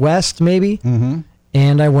 miles west maybe?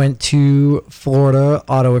 And I went to Florida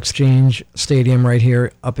Auto Exchange Stadium right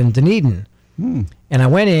here up in Dunedin. And I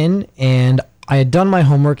went in, and I had done my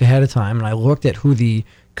homework ahead of time, and I looked at who the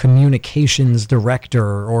communications director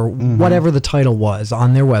or whatever the title was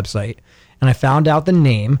on their website, and I found out the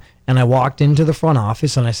name, and I walked into the front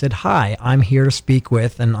office and I said, hi, I'm here to speak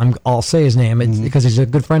with, and I'll say his name because he's a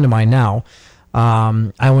good friend of mine now.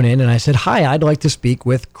 I went in and I said, hi, I'd like to speak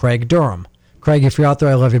with Craig Durham. Craig, if you're out there,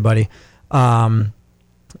 I love you, buddy. And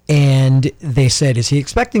they said, is he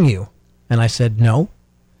expecting you? And I said, no.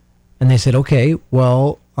 And they said, okay,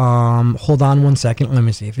 well, hold on 1 second. Let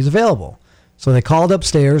me see if he's available. So they called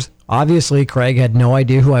upstairs. Obviously, Craig had no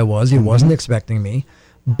idea who I was. He wasn't expecting me.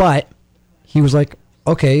 But he was like,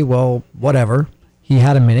 okay, well, whatever. He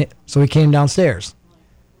had a minute, so he came downstairs.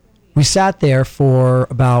 We sat there for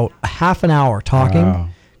about a half an hour talking. Wow.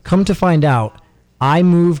 Come to find out, I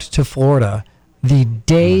moved to Florida the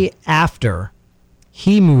day after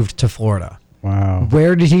he moved to Florida. Wow.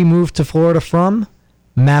 Where did he move to Florida from?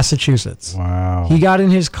 Massachusetts. Wow. He got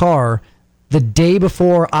in his car the day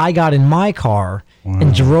before I got in my car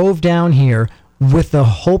and drove down here with the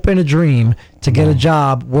hope and a dream to get a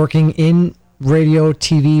job working in radio,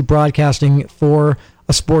 TV, broadcasting for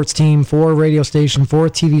a sports team, for a radio station, for a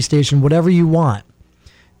TV station, whatever you want.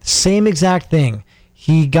 Same exact thing.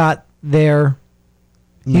 He got there.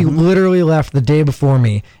 He literally left the day before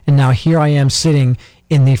me, and now here I am sitting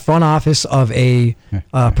in the front office of a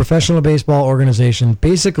professional baseball organization,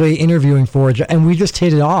 basically interviewing for a job, and we just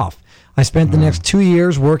hit it off. I spent the next 2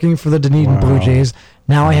 years working for the Dunedin Blue Jays.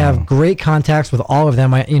 Now I have great contacts with all of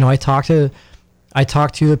them. I talk to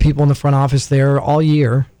the people in the front office there all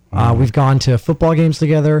year. We've gone to football games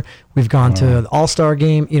together. We've gone to the All-Star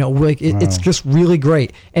game. It's just really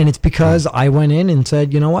great. And it's because I went in and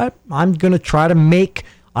said, you know what? I'm going to try to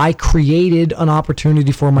I created an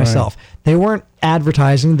opportunity for myself. They weren't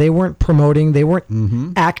advertising. They weren't promoting. They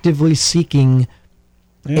weren't actively seeking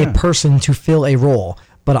a person to fill a role.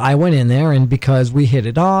 But I went in there, and because we hit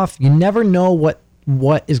it off, you never know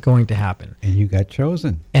what is going to happen. And you got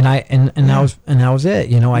chosen. And that was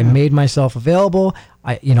it. I made myself available.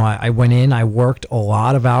 I went in, I worked a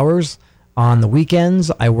lot of hours on the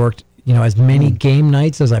weekends. I worked, as many game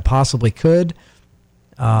nights as I possibly could.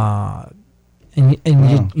 And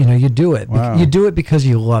you do it. Wow. You do it because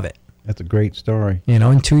you love it. That's a great story.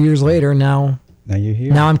 And 2 years later, now you're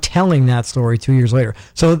here. Now I'm telling that story 2 years later.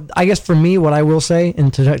 So I guess for me, what I will say,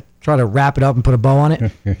 and to try to wrap it up and put a bow on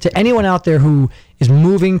it, to anyone out there who is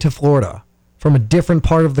moving to Florida from a different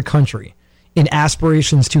part of the country in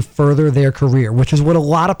aspirations to further their career, which is what a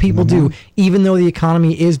lot of people do, even though the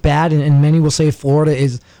economy is bad, and many will say Florida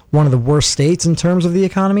is one of the worst states in terms of the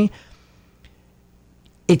economy,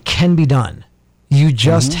 it can be done. You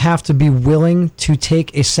just have to be willing to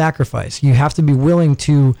take a sacrifice. You have to be willing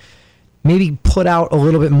to maybe put out a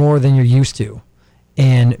little bit more than you're used to,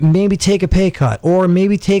 and maybe take a pay cut, or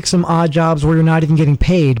maybe take some odd jobs where you're not even getting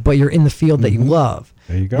paid, but you're in the field that you love.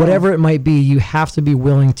 There you go. Whatever it might be, you have to be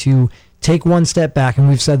willing to take one step back. And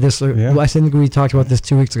we've said this, I think we talked about this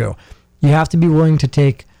 2 weeks ago. You have to be willing to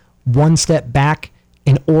take one step back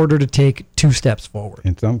in order to take 2 steps forward.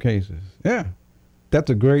 In some cases. Yeah.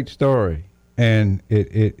 That's a great story. And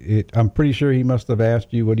I'm pretty sure he must have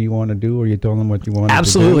asked you, what do you want to do? Or you told him what you wanted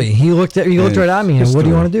Absolutely. to do? He looked right at me and, what do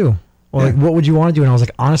you want to do? Or like, what would you want to do? And I was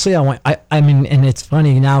like, honestly, I mean, and it's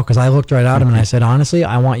funny now because I looked right at him and I said, honestly,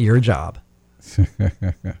 I want your job.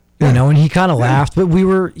 And he kind of laughed, but we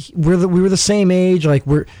were the same age. Like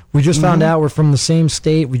we just found out we're from the same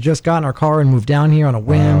state. We just got in our car and moved down here on a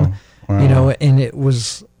whim, Wow. and it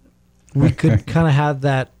was, we could kind of have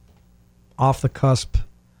that off the cusp,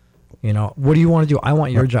 what do you want to do? I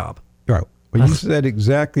want your job. Right. Well, you said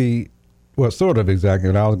sort of exactly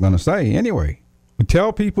what I was going to say anyway.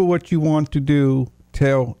 Tell people what you want to do.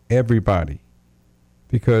 Tell everybody.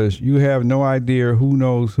 Because you have no idea who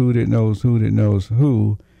knows who that knows who that knows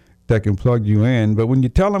who that can plug you in. But when you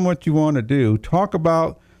tell them what you want to do, talk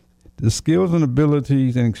about the skills and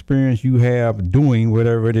abilities and experience you have doing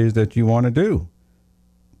whatever it is that you want to do.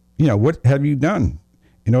 What have you done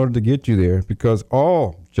in order to get you there? Because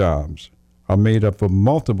all jobs are made up of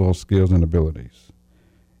multiple skills and abilities.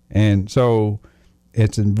 And so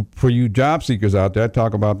for you job seekers out there, I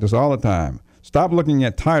talk about this all the time. Stop looking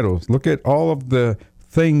at titles. Look at all of the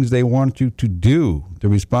things they want you to do, the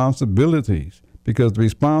responsibilities, because the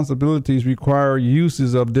responsibilities require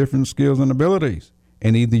uses of different skills and abilities.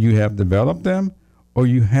 And either you have developed them or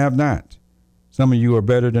you have not. Some of you are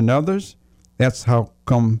better than others. That's how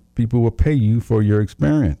come people will pay you for your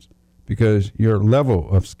experience, because your level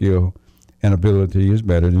of skill and ability is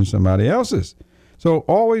better than somebody else's. So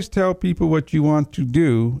always tell people what you want to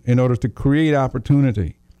do in order to create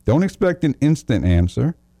opportunity. Don't expect an instant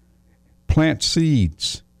answer. Plant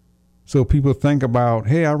seeds so people think about,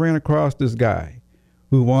 hey, I ran across this guy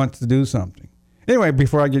who wants to do something. Anyway,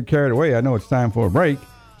 before I get carried away, I know it's time for a break.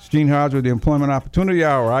 It's Gene Hodge with the Employment Opportunity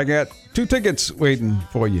Hour. I got 2 tickets waiting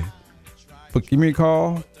for you. But give me a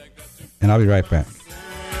call, and I'll be right back.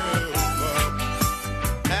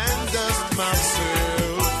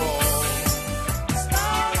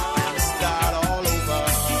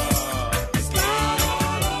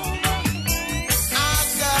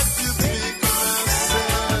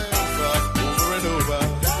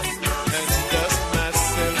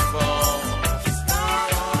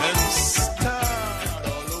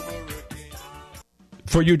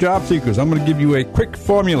 For you job seekers, I'm going to give you a quick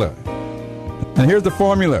formula. And here's the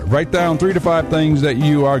formula. Write down 3 to 5 things that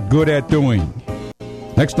you are good at doing.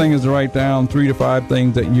 Next thing is to write down 3 to 5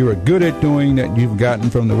 things that you are good at doing that you've gotten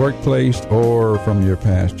from the workplace or from your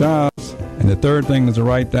past jobs. And the third thing is to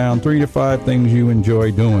write down 3 to 5 things you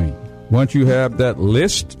enjoy doing. Once you have that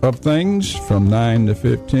list of things from 9 to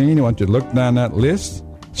 15, I want you to look down that list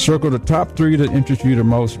Circle the top 3 that interest you the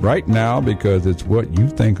most right now because it's what you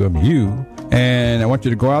think of you. And I want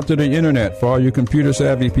you to go out to the internet. For all you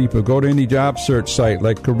computer-savvy people, go to any job search site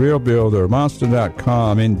like Career Builder,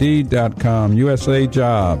 Monster.com, Indeed.com, USA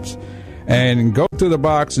Jobs, and go to the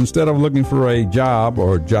box. Instead of looking for a job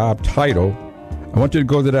or job title, I want you to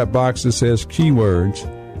go to that box that says keywords,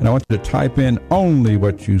 and I want you to type in only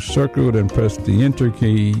what you circled and press the enter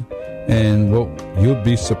key. And you'll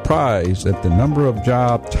be surprised at the number of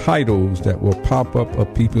job titles that will pop up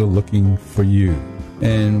of people looking for you.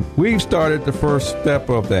 And we've started the first step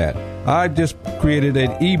of that. I just created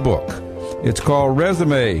an ebook. It's called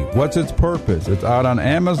Resume, What's Its Purpose? It's out on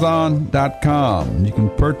Amazon.com. You can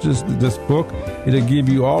purchase this book. It'll give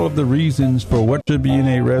you all of the reasons for what should be in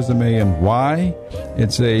a resume and why.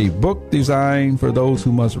 It's a book designed for those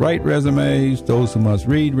who must write resumes, those who must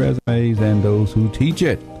read resumes, and those who teach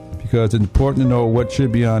it. Because it's important to know what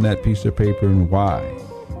should be on that piece of paper and why.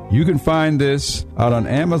 You can find this out on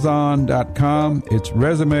Amazon.com. It's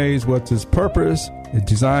Resumes, What's Its Purpose? It's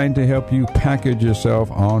designed to help you package yourself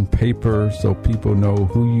on paper so people know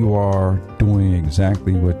who you are doing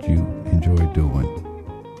exactly what you enjoy doing.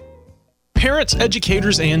 Parents,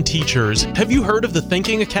 educators, and teachers, have you heard of the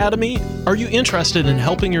Thinking Academy? Are you interested in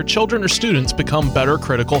helping your children or students become better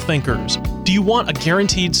critical thinkers? Do you want a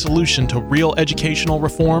guaranteed solution to real educational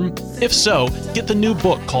reform? If so, get the new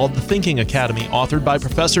book called The Thinking Academy, authored by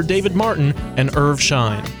Professor David Martin and Irv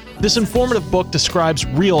Schein. This informative book describes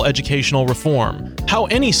real educational reform, how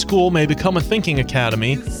any school may become a thinking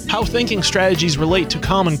academy, how thinking strategies relate to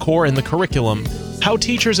Common Core in the curriculum, how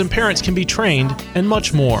teachers and parents can be trained, and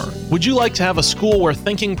much more. Would you like to have a school where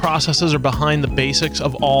thinking processes are behind the basics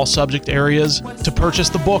of all subject areas? To purchase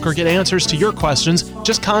the book or get answers to your questions,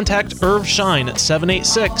 just contact Irv Schein at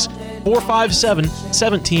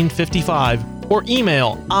 786-457-1755 or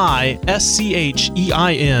email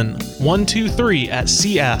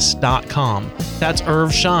ISCHEIN123@cs.com. That's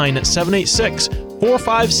Irv Schein at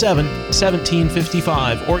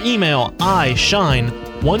 786-457-1755 or email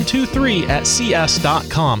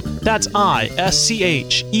ISHEIN123@cs.com. That's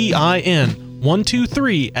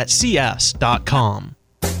ISCHEIN123@cs.com.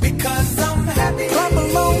 Because I'm happy. Clap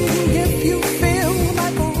along if you feel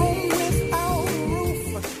like a room without a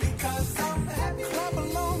roof. Because I'm happy. Clap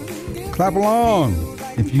along. Clap along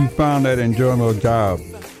if you found that enjoyable job.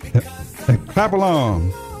 Clap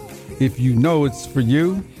along if you know it's for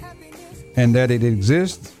you and that it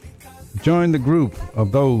exists. Join the group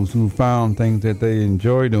of those who found things that they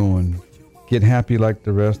enjoy doing. Get happy like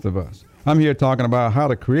the rest of us. I'm here talking about how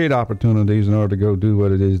to create opportunities in order to go do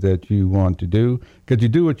what it is that you want to do, because you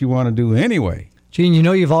do what you want to do anyway. Gene, you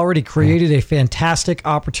know you've already created a fantastic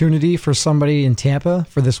opportunity for somebody in Tampa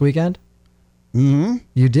for this weekend? Mm-hmm.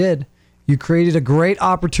 You did. You created a great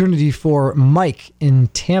opportunity for Mike in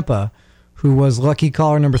Tampa, who was lucky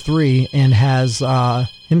caller number 3 and has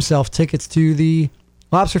himself tickets to the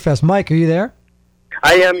Lobster Fest. Mike, are you there?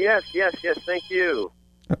 I am, yes, thank you.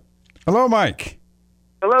 Hello, Mike.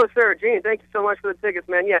 Hello, sir. Gene, thank you so much for the tickets,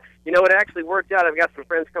 man. Yeah, you know, it actually worked out. I've got some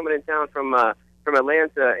friends coming in town from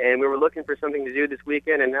Atlanta, and we were looking for something to do this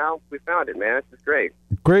weekend, and now we found it, man. This is great.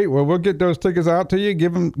 Great. Well, we'll get those tickets out to you.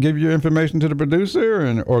 Give your information to the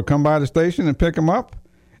producer, or come by the station and pick them up.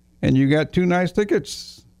 And you got 2 nice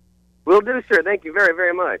tickets. Will do, sir. Thank you very,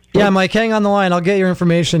 very much. Yeah, Mike, hang on the line. I'll get your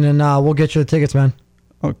information, and we'll get you the tickets, man.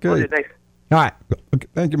 Okay. Will do, thanks. All right. Okay.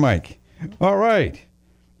 Thank you, Mike. All right.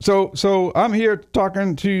 So I'm here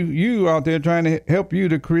talking to you out there, trying to help you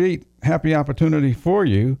to create happy opportunity for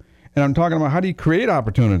you. And I'm talking about, how do you create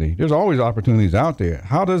opportunity? There's always opportunities out there.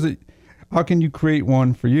 How can you create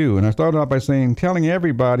one for you? And I started out by telling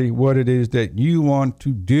everybody what it is that you want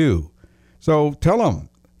to do. So tell them,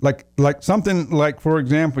 like something like, for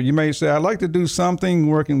example, you may say, I'd like to do something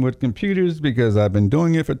working with computers because I've been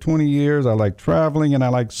doing it for 20 years. I like traveling and I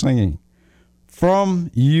like singing. From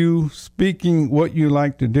you speaking what you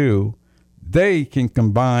like to do, they can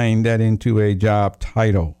combine that into a job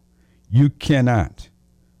title. You cannot.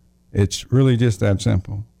 It's really just that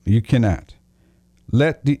simple. You cannot.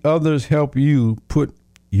 Let the others help you put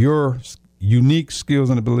your unique skills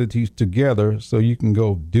and abilities together so you can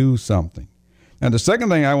go do something. Now, the second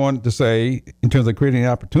thing I wanted to say in terms of creating an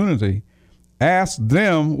opportunity, ask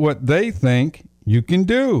them what they think you can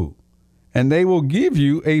do. And they will give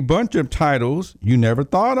you a bunch of titles you never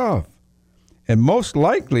thought of. And most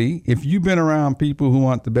likely, if you've been around people who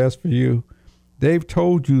want the best for you, they've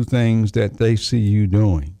told you things that they see you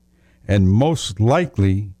doing. And most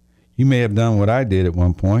likely, you may have done what I did at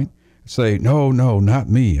one point. Say, no, not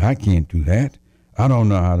me. I can't do that. I don't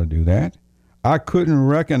know how to do that. I couldn't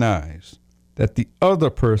recognize that the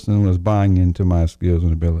other person was buying into my skills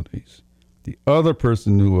and abilities. The other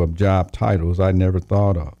person knew of job titles I never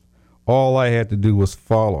thought of. All I had to do was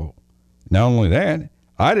follow. Not only that,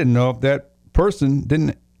 I didn't know if that person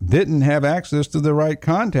didn't have access to the right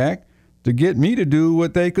contact to get me to do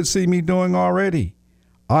what they could see me doing already.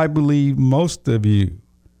 I believe most of you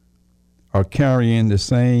are carrying the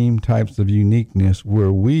same types of uniqueness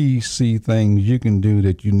where we see things you can do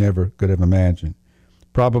that you never could have imagined.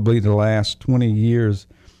 Probably the last 20 years,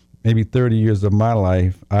 maybe 30 years of my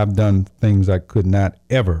life, I've done things I could not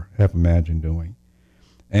ever have imagined doing.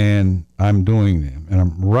 And I'm doing them. And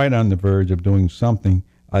I'm right on the verge of doing something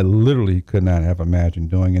I literally could not have imagined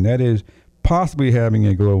doing, and that is possibly having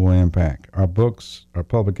a global impact. Our books, our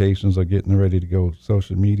publications are getting ready to go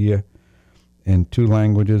social media in 2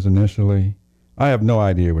 languages initially. I have no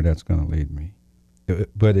idea where that's going to lead me.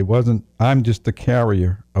 But it wasn't, I'm just the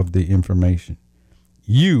carrier of the information.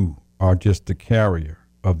 You are just the carrier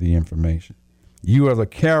of the information. You are the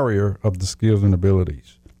carrier of the skills and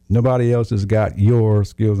abilities. Nobody else has got your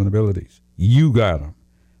skills and abilities. You got them.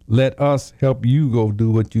 Let us help you go do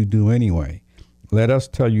what you do anyway. Let us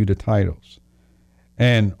tell you the titles.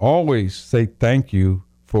 And always say thank you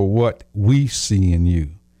for what we see in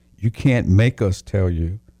you. You can't make us tell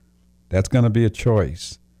you. That's going to be a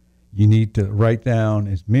choice. You need to write down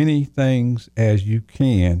as many things as you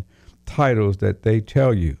can, titles that they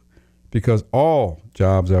tell you, because all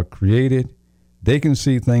jobs are created. They can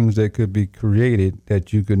see things that could be created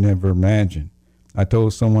that you could never imagine. I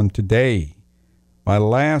told someone today, my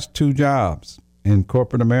last 2 jobs in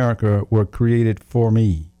corporate America were created for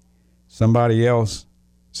me. Somebody else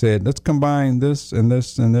said, let's combine this and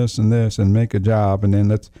this and this and this and make a job, and then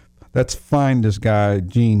let's find this guy,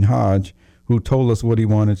 Gene Hodge, who told us what he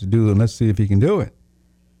wanted to do, and let's see if he can do it.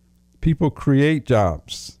 People create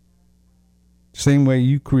jobs. Same way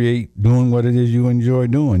you create doing what it is you enjoy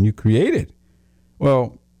doing. You create it.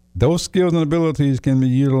 Well, those skills and abilities can be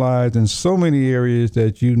utilized in so many areas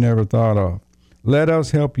that you never thought of. Let us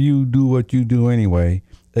help you do what you do anyway,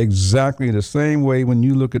 exactly the same way when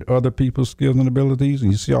you look at other people's skills and abilities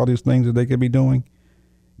and you see all these things that they could be doing.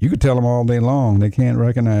 You could tell them all day long. They can't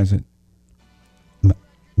recognize it.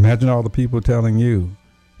 Imagine all the people telling you,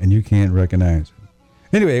 and you can't recognize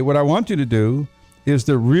it. Anyway, what I want you to do is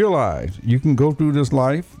to realize you can go through this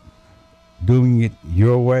life doing it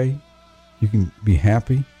your way. You can be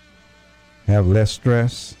happy, have less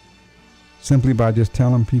stress, simply by just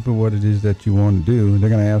telling people what it is that you want to do. They're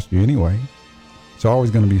going to ask you anyway. It's always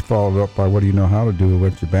going to be followed up by what do you know how to do,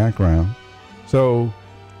 what's your background. So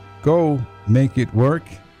go make it work.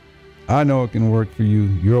 I know it can work for you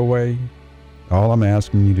your way. All I'm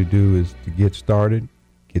asking you to do is to get started.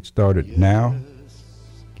 Get started now.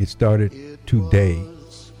 Get started today,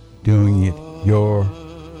 doing it your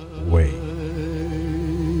way.